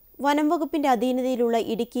വനം വകുപ്പിന്റെ അധീനതയിലുള്ള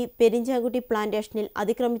ഇടുക്കി പെരിഞ്ചാങ്കുട്ടി പ്ലാന്റേഷനിൽ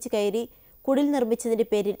അതിക്രമിച്ച് കയറി കുടിൽ നിർമ്മിച്ചതിന്റെ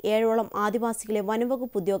പേരിൽ 7ഓളം ആദിവാസികളെ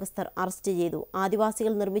വനംവകുപ്പ് ഉദ്യോഗസ്ഥർ അറസ്റ്റ് ചെയ്തു.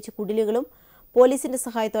 ആദിവാസികൾ നിർമ്മിച്ച കുടിലുകളും പോലീസിന്റെ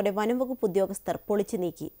സഹായത്തോടെ വനംവകുപ്പ് ഉദ്യോഗസ്ഥർ പൊളിച്ചു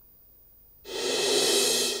നീക്കി.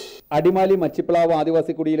 അടിമാലി മച്ചിപ്ലാവ്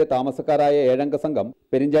ആദിവാസി കുടിയിലെ താമസക്കാരായ 7അംഗ സംഘം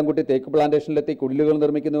പെരിഞ്ചാങ്കുട്ടി തേക്ക് പ്ലാന്റേഷനിലെത്തി കുടിലുകൾ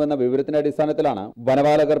നിർമ്മിക്കുന്നുവെന്ന വിവരത്തിന്റെ അടിസ്ഥാനത്തിലാണ്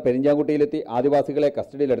വനപാലകർ പെരിഞ്ചാങ്കുട്ടിയിലെത്തി ആദിവാസികളെ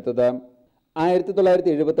കസ്റ്റഡിയിലെടുത്തത്.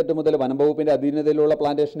 1978 മുതൽ വനംവകുപ്പിന്റെ അധീനതയിലുള്ള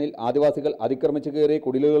പ്ലാന്റേഷനിൽ ആദിവാസികൾ അതിക്രമിച്ചു കയറി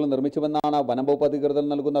കുടിലുകൾ നിർമ്മിച്ചുവെന്നാണ് വനംവകുപ്പ് അധികൃതർ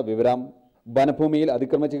നൽകുന്ന വിവരം. വനഭൂമിയിൽ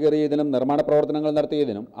അതിക്രമിച്ചു കയറിയതിനും നിർമ്മാണ പ്രവർത്തനങ്ങൾ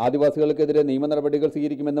നടത്തിയതിനും ആദിവാസികൾക്കെതിരെ നിയമ നടപടികൾ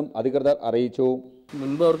സ്വീകരിക്കുമെന്നും അധികൃതർ അറിയിച്ചു.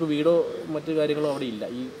 മുൻപ് അവർക്ക് വീടോ മറ്റു കാര്യങ്ങളോ അവിടെ ഇല്ല.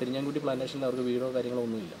 ഈ പെരിഞ്ഞാങ്കുട്ടി പ്ലാന്റേഷനിൽ അവർക്ക് വീടോ കാര്യങ്ങളോ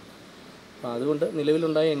ഒന്നുമില്ല. അപ്പോൾ അതുകൊണ്ട്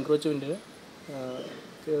നിലവിലുണ്ടായ എൻക്രോച്ച്മെൻറ്റിന്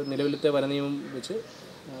നിലവിലത്തെ വനനിയമം വെച്ച്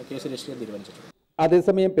കേസ് രജിസ്റ്റർ ചെയ്യാൻ തീരുമാനിച്ചിട്ടുണ്ട്.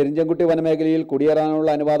 അതേസമയം പെരിഞ്ചാങ്കുട്ടി വനമേഖലയിൽ കുടിയേറാനുള്ള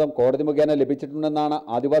അനുവാദം കോടതി മുഖേന ലഭിച്ചിട്ടുണ്ടെന്നാണ്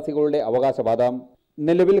ആദിവാസികളുടെ അവകാശവാദം.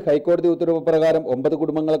 നിലവിൽ ഹൈക്കോടതി ഉത്തരവ് പ്രകാരം 9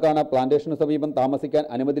 കുടുംബങ്ങൾക്കാണ് പ്ലാന്റേഷന് സമീപം താമസിക്കാൻ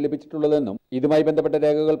അനുമതി ലഭിച്ചിട്ടുള്ളതെന്നും ഇതുമായി ബന്ധപ്പെട്ട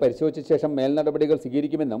രേഖകൾ പരിശോധിച്ച ശേഷം മേൽനടപടികൾ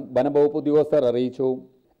സ്വീകരിക്കുമെന്നും വനംവകുപ്പ് ഉദ്യോഗസ്ഥർ അറിയിച്ചു.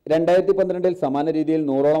 2012 സമാന രീതിയിൽ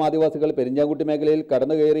 100ഓളം ആദിവാസികൾ പെരിഞ്ചാങ്കുട്ടി മേഖലയിൽ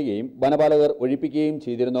കടന്നുകയറുകയും വനപാലകർ ഒഴിപ്പിക്കുകയും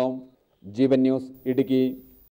ചെയ്തിരുന്നു. ജീവൻ ന്യൂസ്, ഇടുക്കി.